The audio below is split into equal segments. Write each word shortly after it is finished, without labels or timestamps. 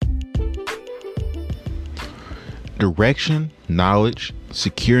direction, knowledge,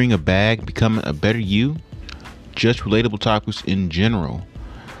 securing a bag, becoming a better you, just relatable topics in general.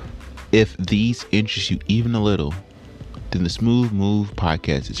 If these interest you even a little, then the Smooth Move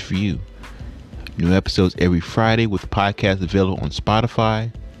podcast is for you. New episodes every Friday with podcasts available on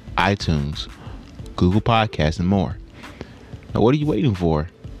Spotify, iTunes, Google Podcasts, and more. Now, what are you waiting for?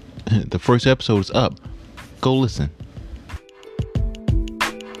 The first episode is up. Go listen.